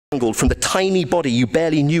from the tiny body you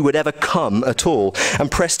barely knew would ever come at all,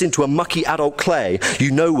 and pressed into a mucky adult clay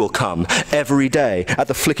you know will come every day at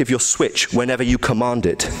the flick of your switch whenever you command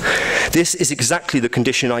it. This is exactly the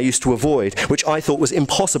condition I used to avoid, which I thought was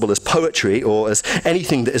impossible as poetry or as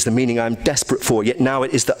anything that is the meaning I am desperate for, yet now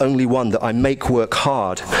it is the only one that I make work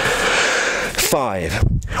hard. 5.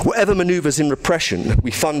 Whatever manoeuvres in repression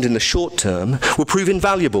we fund in the short term will prove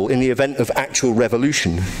invaluable in the event of actual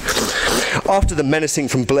revolution. After the menacing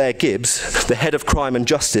from Blair Gibbs, the head of crime and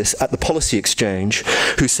justice at the Policy Exchange,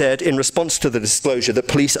 who said in response to the disclosure that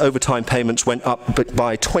police overtime payments went up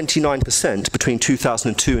by 29% between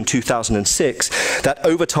 2002 and 2006, that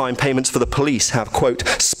overtime payments for the police have, quote,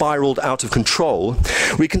 spiraled out of control,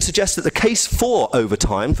 we can suggest that the case for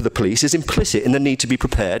overtime for the police is implicit in the need to be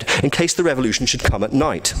prepared in case the revolution should come at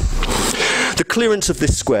night. The clearance of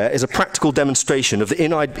this square is a practical demonstration of the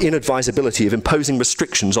inadvisability of imposing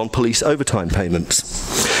restrictions on police overtime payments.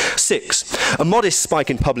 6. A modest spike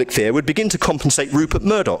in public fear would begin to compensate Rupert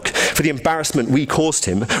Murdoch for the embarrassment we caused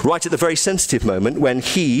him right at the very sensitive moment when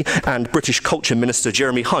he and British Culture Minister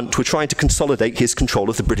Jeremy Hunt were trying to consolidate his control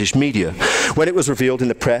of the British media, when it was revealed in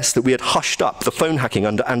the press that we had hushed up the phone hacking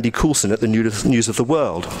under Andy Coulson at the News of the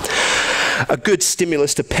World. A good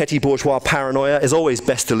stimulus to petty bourgeois paranoia is always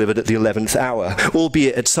best delivered at the 11th hour,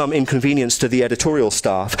 albeit at some inconvenience to the editorial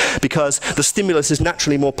staff, because the stimulus is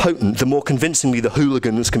naturally more potent the more convincingly the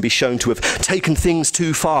hooligans can be shown to have taken things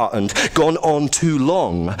too far and gone on too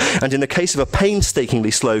long. And in the case of a painstakingly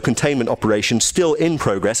slow containment operation still in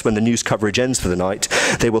progress when the news coverage ends for the night,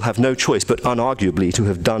 they will have no choice but unarguably to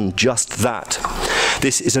have done just that.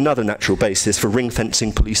 This is another natural basis for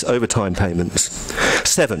ring-fencing police overtime payments.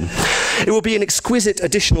 7. It will be an exquisite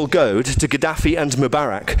additional goad to Gaddafi and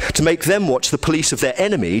Mubarak to make them watch the police of their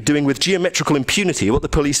enemy doing with geometrical impunity what the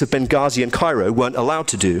police of Benghazi and Cairo weren't allowed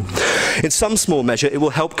to do. In some small measure, it will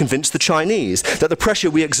help convince the Chinese that the pressure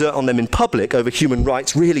we exert on them in public over human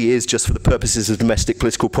rights really is just for the purposes of domestic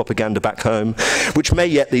political propaganda back home, which may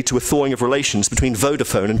yet lead to a thawing of relations between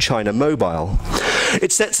Vodafone and China Mobile.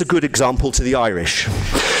 It sets a good example to the Irish,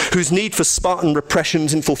 whose need for Spartan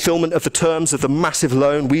repressions in fulfillment of the terms of the massive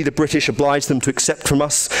loan we the British obliged them to accept from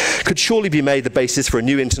us could surely be made the basis for a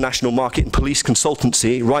new international market in police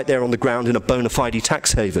consultancy right there on the ground in a bona fide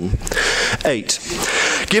tax haven. 8.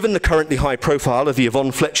 Given the currently high profile of the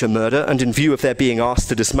Yvonne Fletcher murder, and in view of their being asked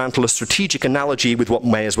to dismantle a strategic analogy with what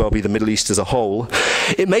may as well be the Middle East as a whole,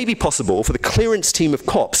 it may be possible for the clearance team of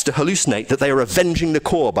cops to hallucinate that they are avenging the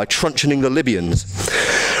Corps by truncheoning the Libyans.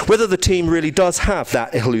 Whether the team really does have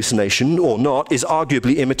that hallucination or not is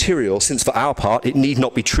arguably immaterial, since for our part it need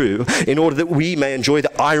not be true, in order that we may enjoy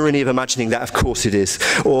the irony of imagining that of course it is,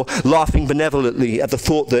 or laughing benevolently at the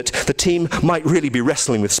thought that the team might really be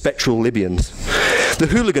wrestling with spectral Libyans. The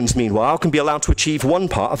hooligans, meanwhile, can be allowed to achieve one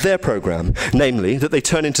part of their programme, namely that they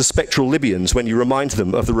turn into spectral Libyans when you remind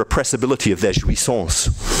them of the repressibility of their jouissance.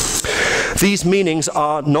 These meanings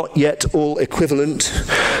are not yet all equivalent.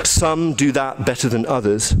 Some do that better than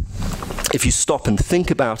others. If you stop and think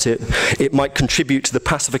about it, it might contribute to the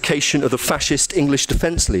pacification of the fascist English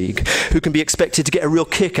Defence League, who can be expected to get a real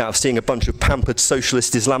kick out of seeing a bunch of pampered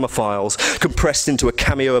socialist Islamophiles compressed into a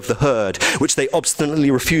cameo of the herd, which they obstinately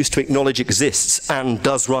refuse to acknowledge exists and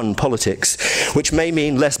does run politics, which may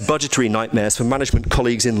mean less budgetary nightmares for management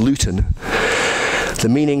colleagues in Luton. The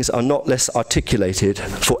meanings are not less articulated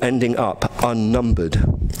for ending up unnumbered.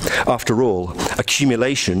 After all,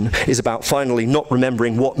 accumulation is about finally not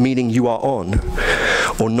remembering what meaning you are on,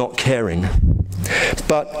 or not caring.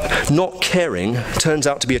 But not caring turns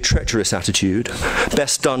out to be a treacherous attitude,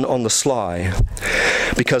 best done on the sly.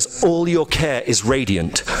 Because all your care is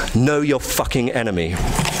radiant. Know your fucking enemy.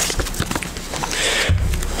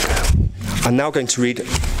 I'm now going to read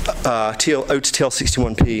Ode to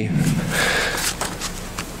TL61P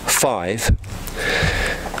 5.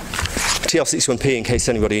 TL61P, in case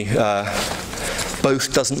anybody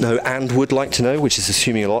both doesn't know and would like to know, which is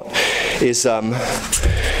assuming a lot, is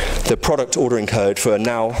the product ordering code for a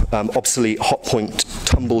now obsolete Hotpoint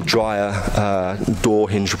tumble dryer door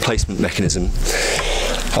hinge replacement mechanism,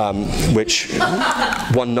 which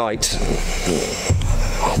one night,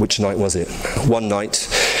 which night was it? One night,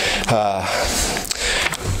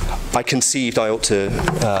 I conceived I ought to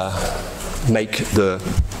make the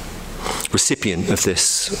recipient of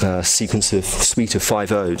this sequence of suite of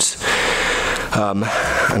 5 odes. And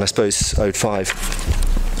I suppose Ode 5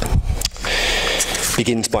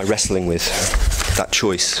 begins by wrestling with that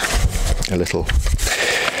choice a little.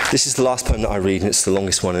 This is the last poem that I read, and it's the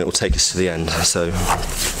longest one, and it will take us to the end. So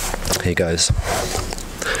here goes.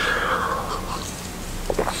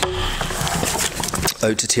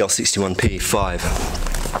 Ode to TL61P 5.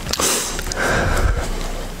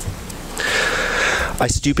 I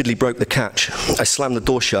stupidly broke the catch. I slammed the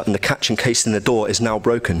door shut and the catch encased in the door is now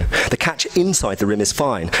broken. The catch inside the rim is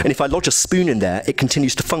fine, and if I lodge a spoon in there, it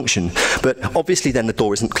continues to function. But obviously then the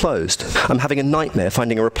door isn't closed. I'm having a nightmare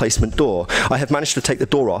finding a replacement door. I have managed to take the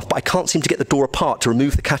door off, but I can't seem to get the door apart to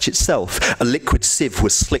remove the catch itself. A liquid sieve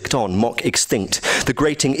was slicked on, mock extinct. The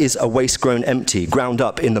grating is a waste grown empty, ground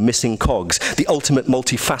up in the missing cogs. The ultimate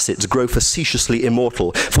multifacets grow facetiously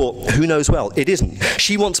immortal, for who knows well, it isn't.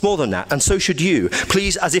 She wants more than that, and so should you.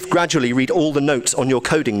 Please, as if gradually, read all the notes on your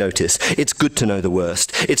coding notice. It's good to know the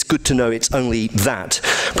worst. It's good to know it's only that.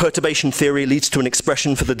 Perturbation theory leads to an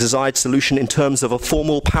expression for the desired solution in terms of a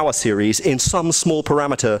formal power series in some small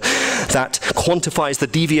parameter that quantifies the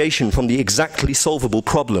deviation from the exactly solvable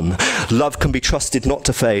problem. Love can be trusted not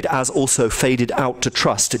to fade, as also faded out to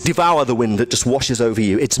trust. Devour the wind that just washes over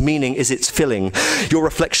you. Its meaning is its filling. Your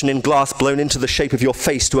reflection in glass blown into the shape of your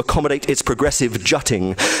face to accommodate its progressive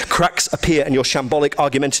jutting. Cracks appear and your shambolic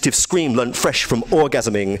argumentative scream learnt fresh from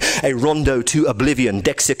orgasming. A rondo to oblivion,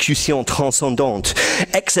 d'exécution transcendante.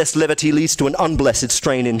 Excess levity leads to an unblessed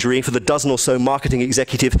strain injury for the dozen or so marketing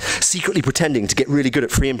executive secretly pretending to get really good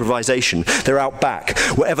at free improvisation. They're out back.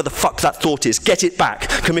 Whatever the fuck that thought is, get it back.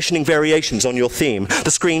 Commissioning variations on your theme.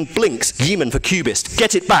 The screen blinks, Yemen for cubist.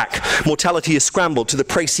 Get it back. Mortality is scrambled to the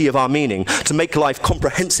précis of our meaning to make life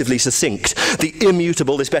comprehensively succinct. The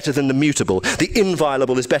immutable is better than the mutable. The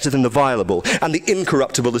inviolable is better than the violable. And the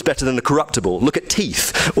incorruptible is better than the corruptible. Look at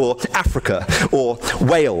teeth, or Africa, or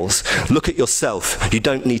Wales. Look at yourself. You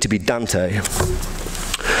don't need to be Dante.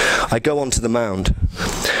 I go onto the mound.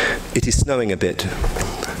 It is snowing a bit.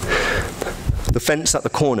 The fence at the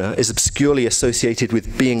corner is obscurely associated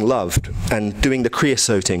with being loved and doing the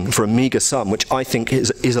creosoting for a meagre sum, which I think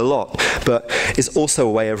is a lot, but is also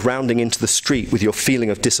a way of rounding into the street with your feeling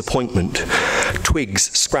of disappointment.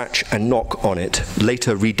 Twigs scratch and knock on it,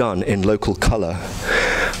 later redone in local colour.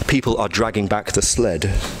 People are dragging back the sled.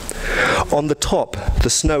 On the top, the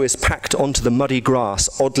snow is packed onto the muddy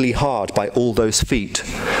grass, oddly hard by all those feet.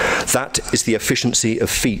 That is the efficiency of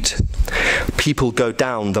feet. People go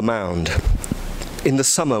down the mound. In the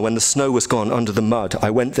summer, when the snow was gone under the mud,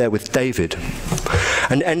 I went there with David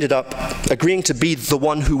and ended up agreeing to be the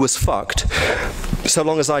one who was fucked, so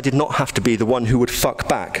long as I did not have to be the one who would fuck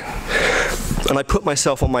back. And I put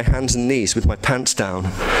myself on my hands and knees with my pants down,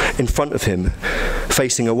 in front of him,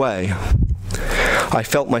 facing away. I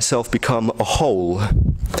felt myself become a whole.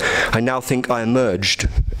 I now think I emerged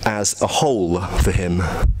as a whole for him.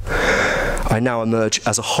 I now emerge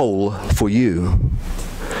as a whole for you.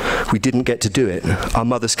 We didn't get to do it. Our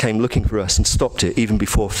mothers came looking for us and stopped it even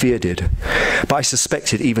before fear did. But I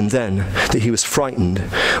suspected even then that he was frightened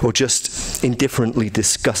or just indifferently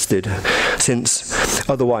disgusted, since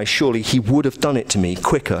otherwise surely he would have done it to me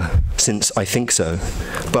quicker, since I think so.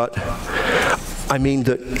 But I mean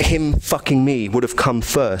that him fucking me would have come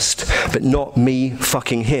first, but not me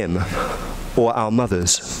fucking him or our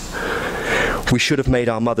mothers. We should have made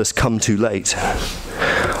our mothers come too late.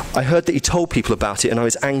 I heard that he told people about it and I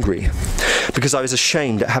was angry because I was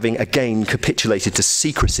ashamed at having again capitulated to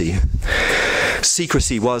secrecy.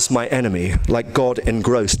 Secrecy was my enemy, like God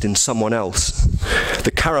engrossed in someone else. In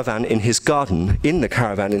the caravan in his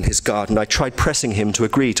garden, I tried pressing him to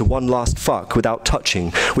agree to one last fuck without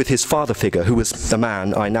touching with his father figure, who was the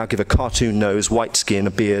man I now give a cartoon nose, white skin,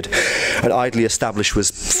 a beard, and idly established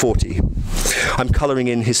was 40. I'm colouring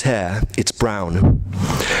in his hair. It's brown.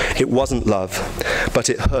 It wasn't love, but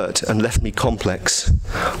it hurt and left me complex.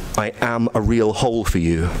 I am a real hole for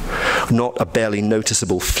you, not a barely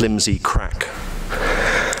noticeable flimsy crack.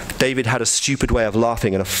 David had a stupid way of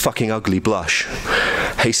laughing and a fucking ugly blush.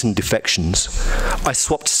 Hastened defections. I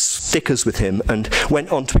swapped stickers with him and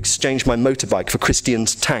went on to exchange my motorbike for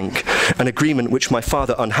Christian's tank, an agreement which my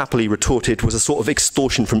father unhappily retorted was a sort of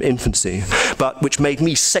extortion from infancy, but which made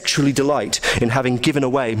me sexually delight in having given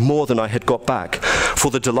away more than I had got back,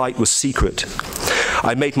 for the delight was secret.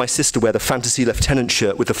 I made my sister wear the fantasy lieutenant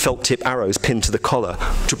shirt with the felt-tip arrows pinned to the collar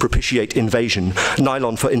to propitiate invasion,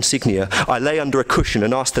 nylon for insignia. I lay under a cushion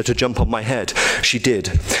and asked her to jump on my head. She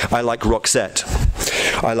did. I like Roxette.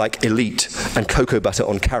 I like Elite and cocoa butter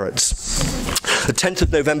on carrots. The 10th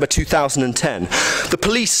of November 2010. The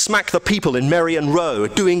police smack the people in Merrion Row,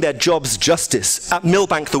 doing their jobs justice. At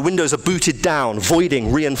Millbank, the windows are booted down,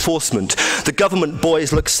 voiding reinforcement. The government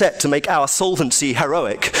boys look set to make our solvency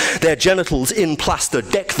heroic. Their genitals in plaster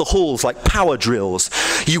deck the halls like power drills.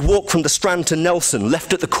 You walk from the Strand to Nelson,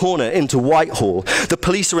 left at the corner into Whitehall. The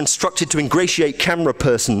police are instructed to ingratiate camera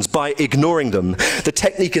persons by ignoring them. The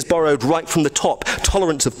technique is borrowed right from the top.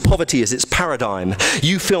 Tolerance of poverty is its paradigm.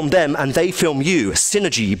 You film them and they film you.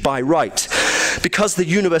 Synergy by right. Because the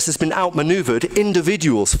universe has been outmaneuvered,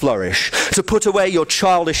 individuals flourish. To put away your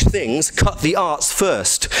childish things, cut the arts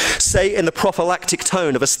first. Say in the prophylactic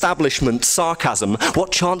tone of establishment sarcasm,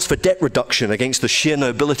 what chance for debt reduction against the sheer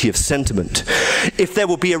nobility of sentiment? If there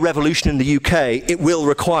will be a revolution in the UK, it will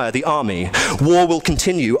require the army. War will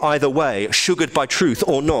continue either way, sugared by truth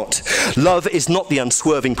or not. Love is not the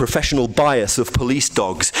unswerving professional bias of police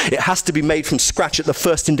dogs. It has to be made from scratch at the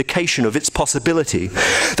first indication of its possibility.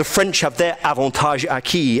 The French have their avantage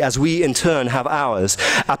acquis, as we in turn have ours.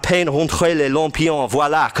 À peine rentrés les lampions,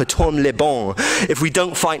 voilà que tombent les bons. If we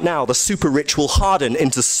don't fight now, the super rich will harden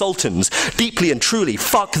into sultans. Deeply and truly,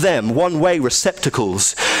 fuck them, one-way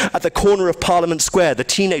receptacles. At the corner of Parliament Square, the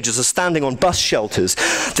teenagers are standing on bus shelters.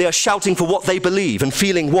 They are shouting for what they believe and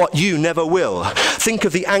feeling what you never will. Think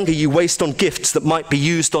of the anger you waste on gifts that might be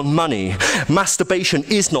used on money. Masturbation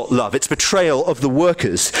is not love, it's betrayal of the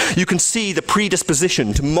workers. You can see the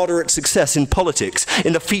predisposition to moderate success in politics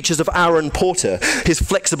in the features of Aaron Porter, his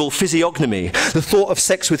flexible physiognomy. The thought of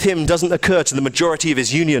sex with him doesn't occur to the majority of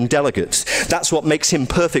his union delegates. That's what makes him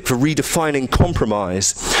perfect for redefining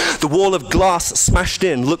compromise. The wall of glass smashed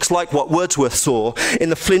in looks like what Wordsworth saw in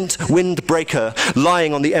the flint windbreaker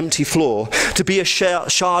lying on the empty floor. To be a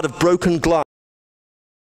shard of broken glass